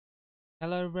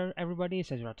Hello everybody,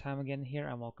 it's EzraTime again here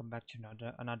and welcome back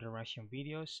to another reaction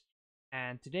videos.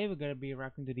 And today we're gonna be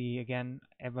reacting to the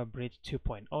EvAbridged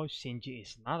 2.0. Shinji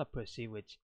is not a pussy,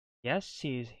 which yes,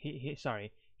 he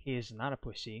is not a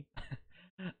pussy.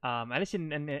 At least in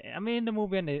the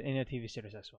movie and in the TV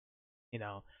series as well, you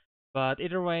know. But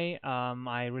either way,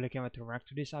 I really came out to react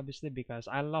to this obviously because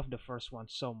I love the first one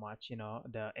so much.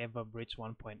 The EvAbridged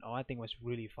 1.0 I think was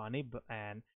really funny,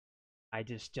 and I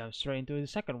just jumped straight into the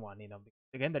second one.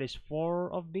 Again, there is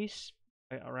four of these,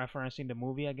 referencing the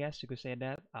movie, I guess you could say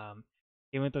that.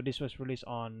 Even though this was released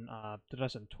on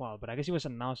 2012, but I guess it was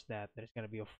announced that there's gonna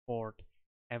be a fourth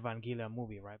Evangelion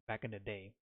movie, right, back in the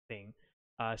day thing.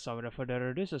 So without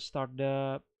further ado, let's start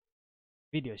the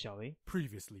video, shall we?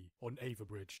 Previously on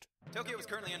EvAbridged. Tokyo is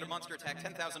currently under monster attack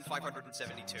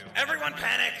 10,572. Everyone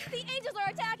panic! The angels are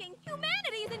attacking!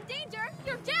 Humanity is in danger!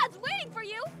 Your dad's waiting for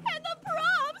you! And the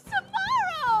prom's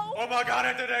tomorrow! Oh my god,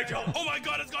 it's an angel! Oh my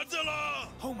god, it's Godzilla!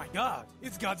 Oh my god,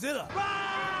 it's Godzilla!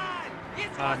 Run!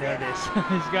 It's Ah, there it is.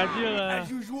 It's Godzilla. As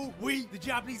usual, we, the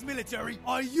Japanese military,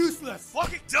 are useless!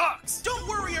 Fucking ducks! Don't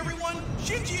worry, everyone!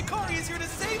 Shinji Ikari is here to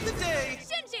save the day!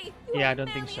 Shinji! You Yeah, are I don't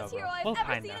the think manliest so, bro. hero I've Well,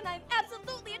 ever kinda. seen, and I'm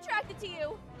absolutely attracted to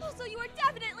you! Also, you are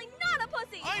definitely not a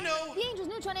pussy! I know! The angel's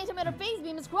neutron antimatter phase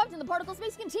beam is corrupting the particle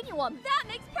space continuum! That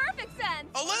makes perfect sense!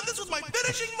 Alain, this was my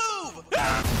finishing move!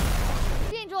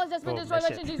 The angel has just been Oh, destroyed by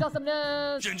that's it. Shinji's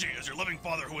awesomeness! Shinji, as your loving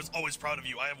father who is always proud of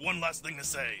you, I have one last thing to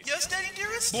say. Yes, Daddy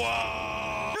dearest?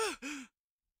 Blah!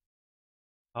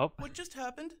 Oh, What just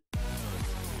happened?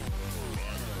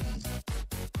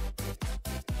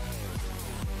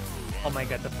 oh my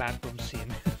god, the bathroom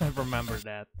scene. I remember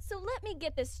that. So let me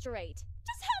get this straight.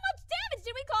 Just how much damage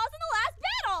did we cause in the last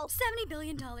battle? $70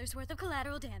 billion worth of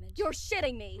collateral damage. You're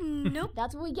shitting me. Nope.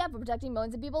 That's what we get for protecting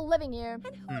millions of people living here.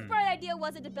 And whose bright idea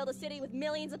was it to build a city with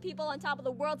millions of people on top of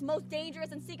the world's most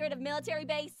dangerous and secretive military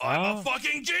base? I'm Oh. a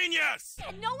fucking genius!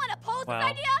 And no one opposed Wow.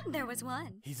 this idea? There was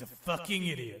one. He's a fucking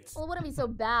idiot. Well, it wouldn't be so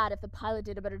bad if the pilot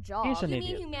did a better job. He's an You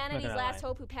idiot. mean humanity's Not gonna last lie.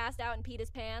 hope who passed out and peed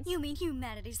his pants? You mean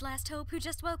humanity's last hope who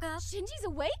just woke up? Shinji's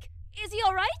awake? Is he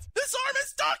alright? This arm is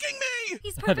stalking me!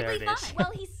 He's There perfectly it is. fine.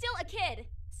 Well, he's still a kid.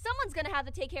 Someone's gonna have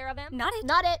to take care of him. Not it.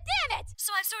 Not it. Damn it!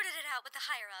 So I've sorted it out with the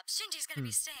higher-ups. Shinji's gonna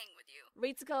be staying with you.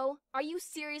 Ritsuko, are you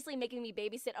seriously making me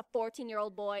babysit a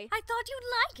 14-year-old boy? I thought you'd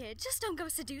like it. Just don't go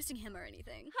seducing him or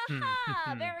anything.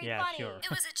 Haha, very Yeah, funny. sure. It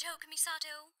was a joke,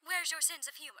 Misato. Where's your sense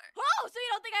of humor? Oh, so you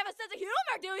don't think I have a sense of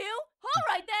humor, do you?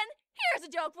 Alright then, here's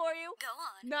a joke for you. Go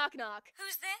on. Knock knock.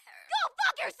 Who's there? Go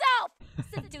fuck yourself!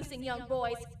 Seducing young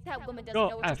boys. That woman doesn't Go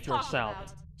know what she's after talking yourself.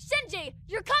 about. Shinji,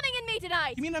 you're coming in me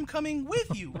tonight! You mean I'm coming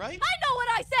with you, right? I know what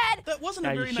I said! That wasn't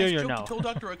Are a you very sure nice you're joke no? to tell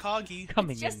Dr. Akagi.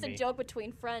 Coming It's just in a me. joke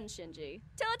between friends, Shinji.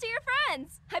 Tell it to your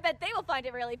friends. I bet they will find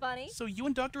it really funny. So you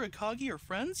and Dr. Akagi are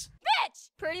friends? Bitch!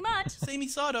 Pretty much. Say,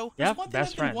 Misato, Yeah, there's one thing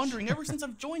best I've been friends. wondering ever since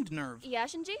I've joined NERV. Yeah,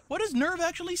 Shinji? What does NERV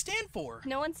actually stand for?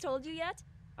 No one's told you yet?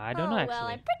 I don't know Oh, actually. well,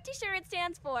 I'm pretty sure it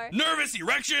stands for... Nervous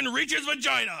erection reaches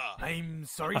vagina! I'm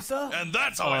sorry, sir. And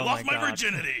that's how I Oh lost my my God.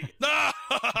 virginity! I'm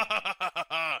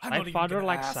not Like even father, gonna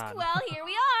like ask. son. Well, here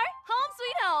we are. Home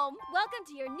sweet home. Welcome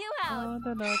to your new house.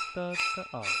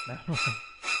 Oh, never mind.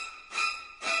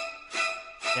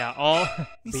 Yeah, all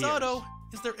Misato,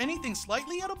 is there anything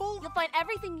slightly edible? You'll find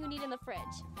everything you need in the fridge.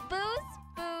 Booze,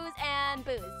 booze, and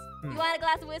booze. You want a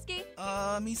glass of whiskey?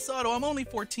 Misato, I'm only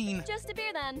 14. Just a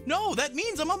beer then. No, that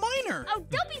means I'm a minor. Oh,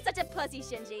 don't be such a pussy,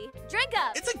 Shinji. Drink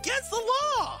up. It's against the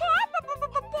law.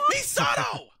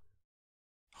 Misato!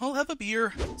 I'll have a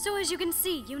beer. So as you can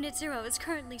see, Unit 0 is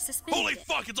currently suspended. Holy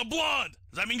fuck, it's a blonde!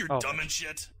 Does that mean you're Oh. dumb and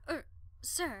shit?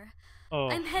 Sir, Oh.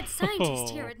 I'm head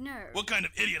scientist here at NERV. What kind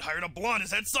of idiot hired a blonde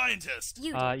as head scientist?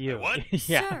 You You. What?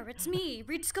 Yeah. Sir, it's me,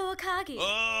 Ritsuko Akagi.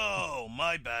 Oh,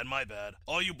 my bad, my bad.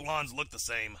 All you blondes look the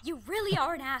same. You really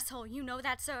are an asshole, you know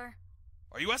that, sir.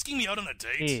 Are you asking me out on a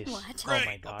date? Jeez. What? Great, Oh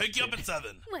my god. I'll pick you up dude. at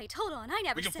 7. Wait, hold on, I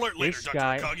never We can said... flirt later, This Dr.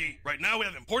 guy- Akagi. Right now we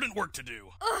have important work to do.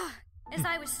 Ugh. As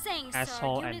I was saying, sir,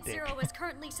 Asshole and Unit dick. 0 is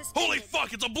currently suspended. Holy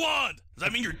fuck, it's a blonde! Does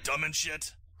that mean you're dumb and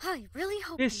shit? I really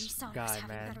hope This Misato guy, is having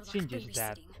man, better luck Shinji's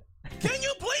dad. babysitting. Can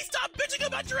you please stop bitching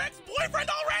about your ex-boyfriend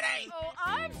already? Oh,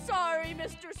 I'm sorry,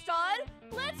 Mr. Stud.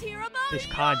 Let's hear about This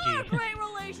your kanji. great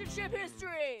relationship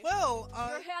history. Well,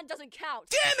 Your hand doesn't count.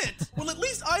 Damn it! Well, at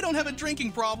least I don't have a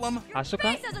drinking problem. Your Asuka?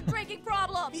 face has a drinking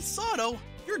problem. Misato,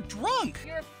 you're drunk.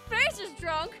 Your face is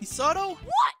drunk. Misato,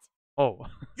 What? Oh.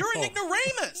 you're an Oh.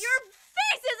 ignoramus. Your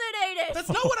face isn't aided. That's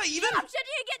not what I even... Stop,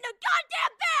 Shinji, and get in a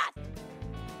goddamn bath.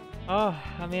 Oh,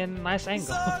 I mean, nice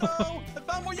angle. Misato, I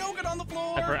found more yogurt on the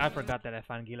floor. I forgot that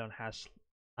Evangelion has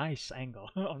nice angle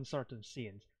on certain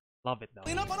scenes. Love it though.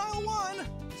 Clean up on aisle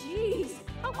 1. Jeez,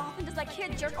 how often does that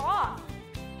kid jerk off?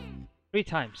 3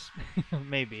 times,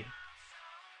 maybe.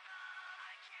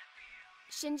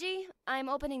 Shinji, I'm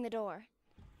opening the door.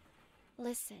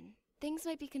 Listen, things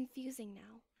might be confusing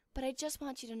now, but I just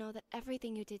want you to know that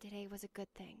everything you did today was a good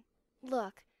thing.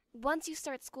 Look, once you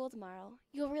start school tomorrow,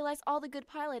 you'll realize all the good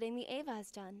piloting the Eva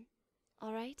has done.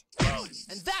 Alright?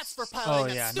 And that's for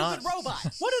piloting yeah, a stupid robot!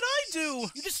 What did I do?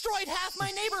 You destroyed half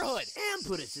my neighborhood! And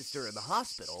put his sister in the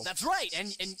hospital. That's right, and...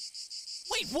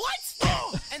 Wait,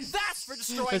 what? And that's for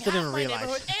destroying I half didn't my realize.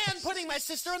 neighborhood and putting my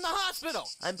sister in the hospital!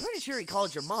 I'm pretty sure he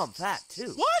called your mom fat,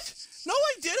 too. What? No,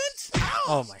 I didn't! Ow!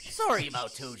 Oh my. Sorry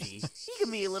about Toji. He can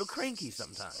be a little cranky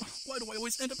sometimes. Why do I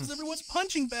always end up as everyone's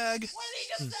punching bag? What did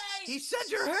he just say? He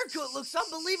said your haircut looks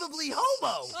unbelievably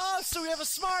homo. Oh, so we have a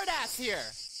smart ass here.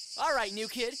 Alright, new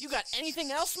kid, you got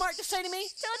anything else smart to say to me?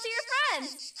 Tell it to your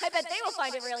friends. I bet they will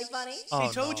find it really funny. Oh, Hey,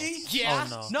 Toji? Yeah?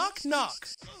 Oh, no. Knock, knock.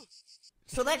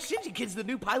 So that Shinji kid's the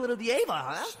new pilot of the Eva,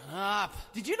 huh? Shut up.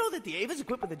 Did you know that the Eva's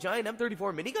equipped with a giant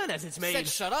M34 minigun as its main... Said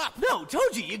shut up. No,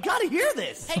 Toji, you gotta hear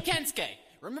this! Hey, Kensuke,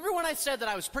 remember when I said that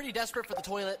I was pretty desperate for the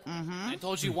toilet? Mm-hmm. I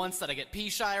told you once that I get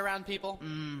pee-shy around people?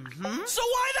 Mm-hmm. So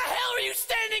why the hell are you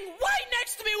standing right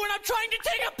next to me when I'm trying to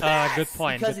take a piss? Good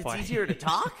point. Because Good it's point. easier to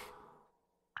talk?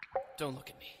 Don't look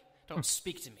at me. Don't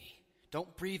speak to me.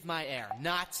 Don't breathe my air.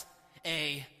 Not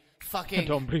a fucking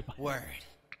Don't breathe my- word.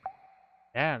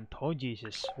 Damn, Toji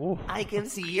just. Ooh. I can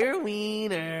see your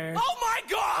wiener. Oh my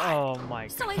god! Oh my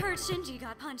So god. I heard Shinji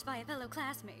got punched by a fellow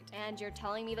classmate. And you're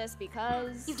telling me this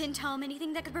because... You didn't tell him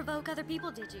anything that could provoke other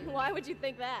people, did you? Why would you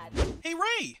think that? Hey,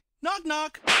 Ray. Knock,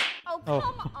 knock. Oh, Oh.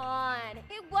 come on.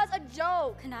 It was a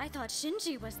joke. And I thought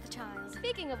Shinji was the child.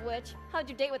 Speaking of which, how'd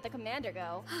your date with the commander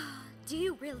go? Do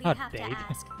you really Not have date. to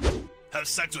ask? Have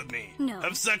sex with me. No.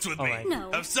 Have sex with me. Alright.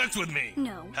 No. Have sex with me.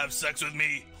 No. Have sex with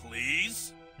me,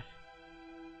 please.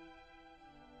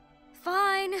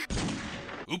 Fine.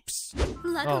 Oops.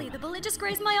 Luckily, Oh. the bullet just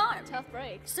grazed my arm. Tough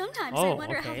break. Sometimes Oh, I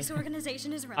wonder how okay. this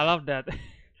organization is run. I love that.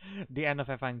 The end of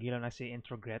Evangelion actually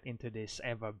integrate into this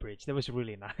EvAbridged. That was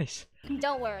really nice.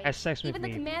 Don't worry. Have sex with Even the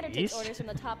me, commander please. takes orders from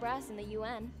the top brass in the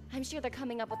UN. I'm sure they're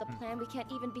coming up with a plan we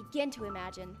can't even begin to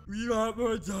imagine. We have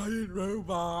a giant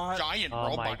robot. Giant Oh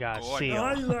robot. my god, Good. seal.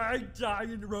 I like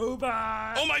giant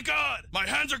robots. Oh my god! My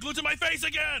hands are glued to my face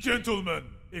again! Gentlemen,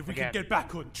 if we Again. can get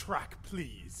back on track,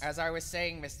 please. As I was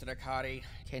saying, Mr. Akari,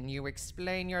 can you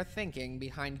explain your thinking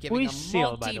behind Who giving is a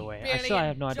Seal, by the way? I still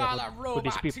have no idea multi-billion-dollar who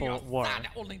these robot to people your were. son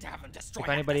only to have him destroy If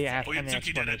anybody has Oh, any Yuzuki did it.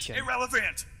 explanation.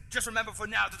 Irrelevant. Just remember for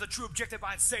now that the true objective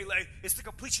behind Sele is the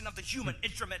completion of the Human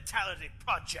Instrumentality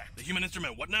Project. The human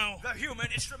instrument, what now? The Human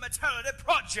Instrumentality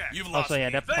Project. You've lost Also, yeah,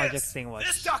 me. that project thing This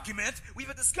was document, we've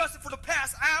been discussing for the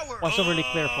past hour. wasn't really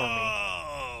clear for me.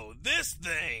 Oh, this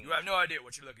thing. You have no idea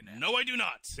what you're looking at. No, I do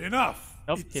not. Enough.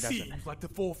 Nope, it he doesn't. seems like the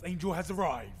fourth angel has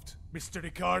arrived. Mr.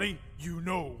 Riccardi, you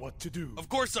know what to do. Of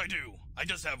course I do. I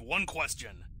just have one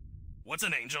question. What's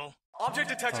an angel? Object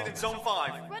detected in Zone 5.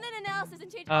 Run an analysis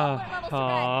and change all alert levels to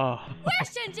red. Where's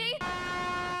Shinji?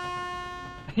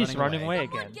 He's running away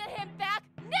Someone again. get him back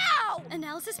now!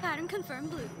 Analysis pattern confirmed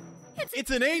blue.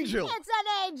 It's an angel! It's an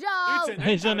angel!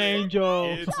 He's an angel.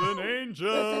 It's an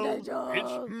angel! It's an angel!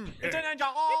 It's an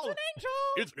angel!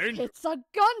 It's an angel. It's a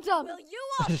Gundam! Will you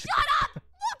all shut up?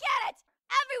 Look at it!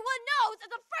 Everyone knows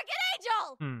it's a freaking angel!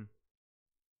 Hmm.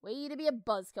 Way to be a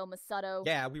buzzkill, Masato.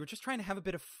 Yeah, we were just trying to have a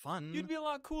bit of fun. You'd be a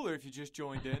lot cooler if you just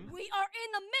joined in. We are in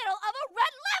the middle of a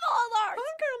red level alert!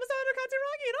 I'm Colonel Masato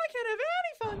Katsuragi and I can't have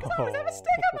any fun because I always have a Oh.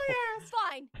 stick up my ass!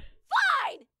 Fine!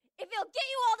 Fine! If it'll get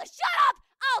you all to shut up,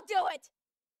 I'll do it!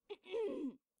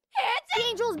 It's the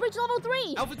angel's breach level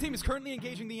 3! Alpha Team is currently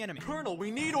engaging the enemy. Colonel,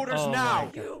 we need orders Oh now!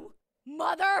 my God. You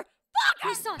motherfucker!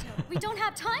 Misato, we don't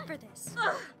have time for this.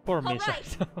 Poor All right.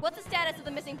 Misato. What's the status of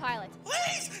the missing pilot?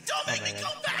 Please, don't make me man. go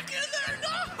back in there. No.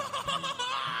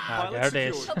 There it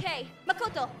is. Okay,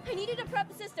 Makoto, I need you to prep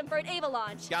the system for an Eva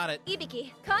launch. Got it.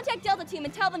 Ibiki, contact Delta Team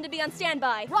and tell them to be on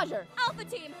standby. Roger. Alpha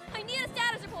Team, I need a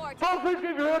status report. What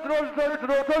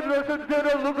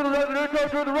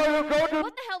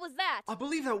the hell was that? I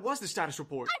believe that was the status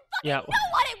report. Yeah. Know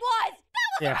what it was!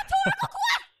 That was Yeah. a rhetorical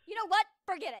question! You know what?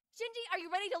 Forget it. Shinji, are you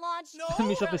ready to launch? No.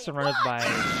 Misato is surrounded by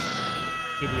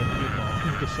idiot people.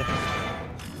 Just saying.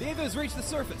 The Eva has reached the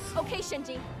surface. Okay,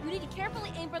 Shinji, you need to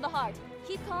carefully aim for the heart.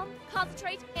 Keep calm,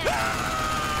 concentrate, and...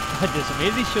 Just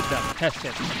immediately shoot them. Test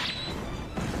it.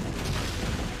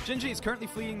 Shinji is currently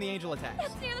fleeing the angel attacks.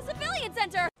 It's near the civilian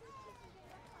center!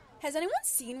 Has anyone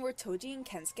seen where Toji and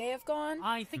Kensuke have gone?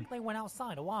 I think they went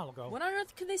outside a while ago. What on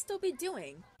earth could they still be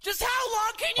doing? Just how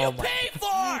long can you Oh my- pay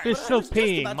for? They're still Just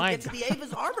peeing. about My to get to god. the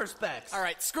Eva's armor specs.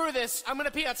 Alright, screw this. I'm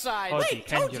gonna pee outside. Oh, Wait,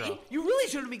 Kenjiro. Toji, you really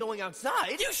shouldn't be going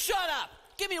outside. You shut up!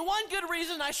 Give me one good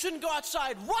reason I shouldn't go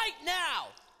outside right now!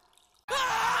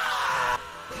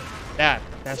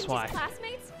 That's why.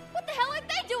 Classmates? What the hell are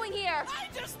they doing here? I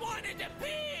just wanted to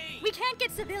pee! We can't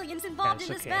get civilians involved in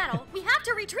this battle. We have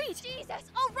to retreat.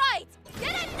 Jesus, alright!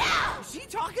 Get it now! Is she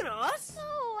talking to us?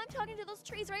 No, I'm talking to those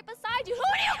trees right beside you. Who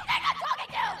do you think I'm talking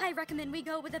to? I recommend we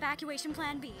go with evacuation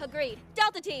plan B. Agreed.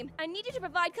 Delta team, I need you to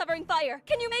provide covering fire.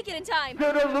 Can you make it in time?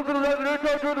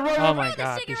 Oh my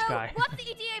god, this guy. What's the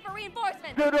ETA for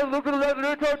reinforcements? What the hell is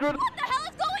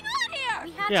going on here?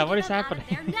 We have Yeah, to what get is them happening?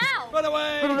 out of there now. Run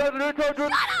away! Shut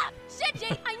up!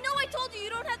 Shinji, I know I told you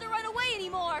don't have to run away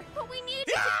anymore, but we need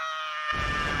you to...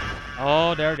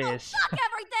 Oh, there it is. Fuck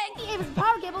everything! Eva's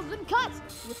power cable's been cut!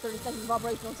 With 30 seconds of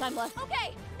operational time left.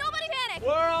 Okay, nobody panic!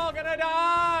 We're all gonna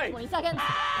die! 20 seconds.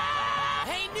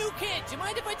 Hey, new kid, do you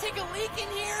mind if I take a leak in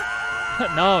here?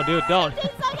 No, dude, don't.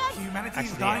 15 seconds! Humanity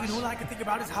is dying, and all I can think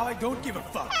about is how I don't give a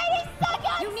fuck. 80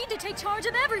 seconds! You need to take charge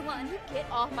of everyone. Get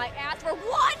off my ass for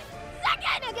 1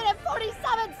 second! Negative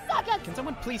 47 seconds! Can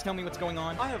someone please tell me what's going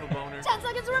on? I have a boner. 10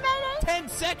 seconds remaining! 10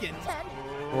 seconds? 10.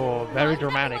 Oh, very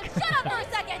dramatic. Shut up for a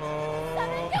second!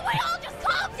 7. Can we all just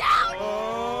calm down?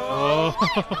 Oh. Why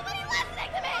is nobody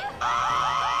listening to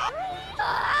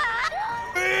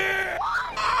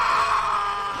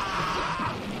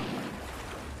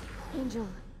me? Angel.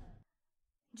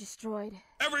 Destroyed.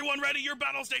 Everyone ready your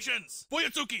battle stations!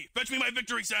 Boyatsuki, fetch me my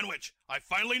victory sandwich! I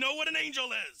finally know what an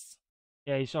angel is!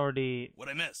 Yeah, he's already...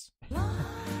 What'd I miss?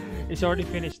 It's already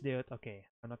finished, dude. Okay,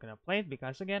 I'm not gonna play it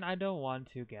because again, I don't want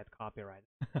to get copyright.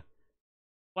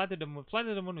 Fly to the Moon. Fly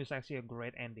to the Moon is actually a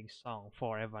great ending song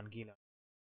for Evangelion.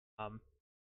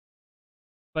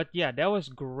 But yeah, that was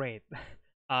great.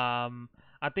 I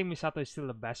think Misato is still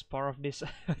the best part of this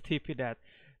TP, that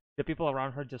the people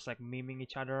around her just like miming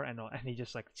each other, and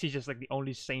she's just like the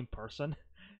only sane person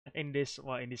in this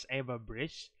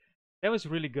EvAbridged. That was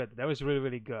really good. That was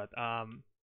really good.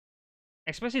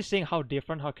 Especially seeing how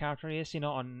different her character is,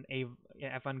 on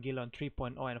Evangelion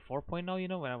 3.0 and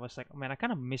 4.0, when I was like, man, I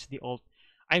kind of miss the old,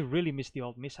 I really miss the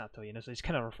old Misato, so it's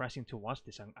kind of refreshing to watch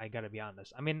this, I gotta be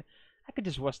honest. I mean, I could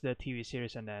just watch the TV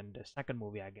series and then the second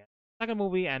movie, I guess. Second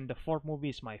movie and the fourth movie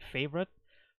is my favorite.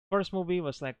 First movie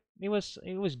was like, it was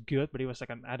good, but it was like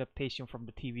an adaptation from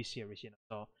the TV series,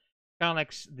 so kind of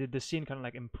like the scene kind of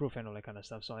like improved and all that kind of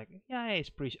stuff. So like, yeah,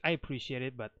 I appreciate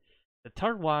it, but the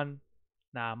third one,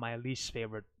 nah, my least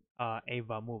favorite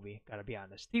Eva movie, gotta be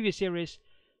honest. TV series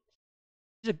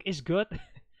is good,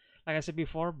 like I said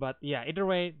before, but yeah, either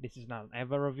way, this is not an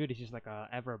Eva review, this is like a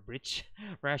EvAbridged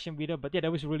reaction video. But yeah,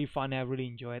 that was really fun. I really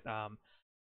enjoyed.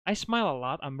 I smile a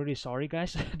lot. I'm really sorry,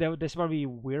 guys. That's probably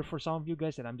weird for some of you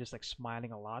guys that I'm just like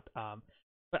smiling a lot.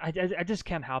 But I just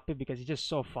can't help it because it's just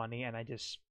so funny, and I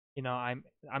just,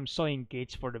 I'm so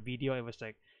engaged for the video. It was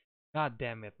like, god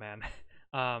damn it, man.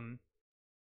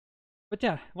 But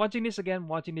yeah, watching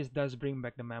this does bring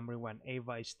back the memory when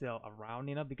Eva is still around,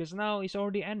 because now it's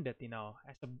already ended,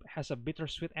 has a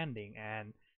bittersweet ending,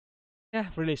 and yeah,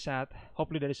 really sad.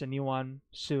 Hopefully there is a new one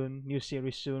soon, new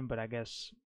series soon, but I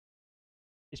guess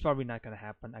it's probably not gonna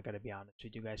happen. I gotta be honest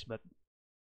with you guys, but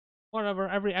whatever.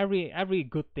 Every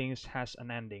good things has an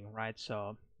ending, right?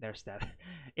 So there's that.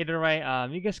 Either way,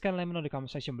 you guys can let me know in the comment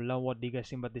section below what do you guys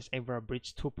think about this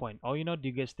EvAbridged 2.0. Do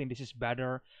you guys think this is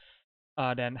better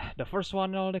than the first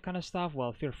one and all that kind of stuff?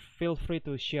 Well, feel free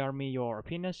to share me your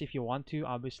opinions if you want to,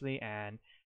 obviously. And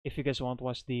if you guys want to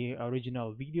watch the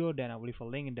original video, then I will leave a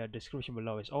link in the description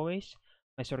below as always.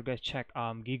 Make sure you guys check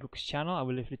Gigguk's channel. I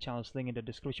will leave the channel's link in the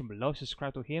description below.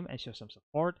 Subscribe to him and show some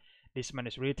support. This man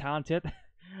is really talented.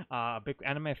 A big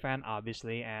anime fan,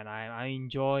 obviously, and I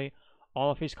enjoy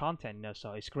all of his content,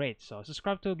 so it's great. So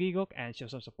subscribe to Gigguk and show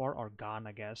some support, or Gan,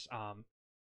 I guess.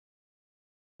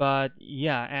 But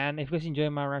yeah, and if you guys enjoy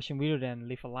my reaction video, then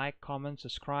leave a like, comment,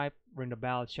 subscribe, ring the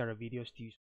bell, share the videos to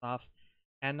use stuff.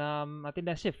 And I think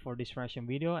that's it for this reaction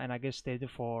video, and I guess stay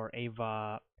tuned for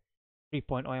Eva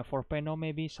 3.0 and 4.0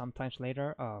 maybe sometimes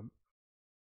later.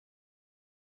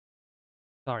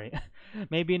 Sorry,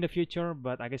 maybe in the future,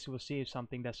 but I guess we'll see if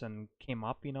something doesn't came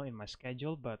up, in my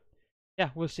schedule. But yeah,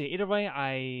 we'll see. Either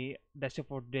way, that's it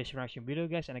for this reaction video,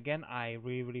 guys. And again, I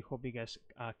really hope you guys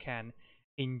can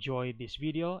enjoy this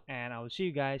video, and I will see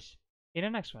you guys in the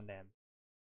next one then.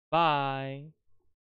 Bye.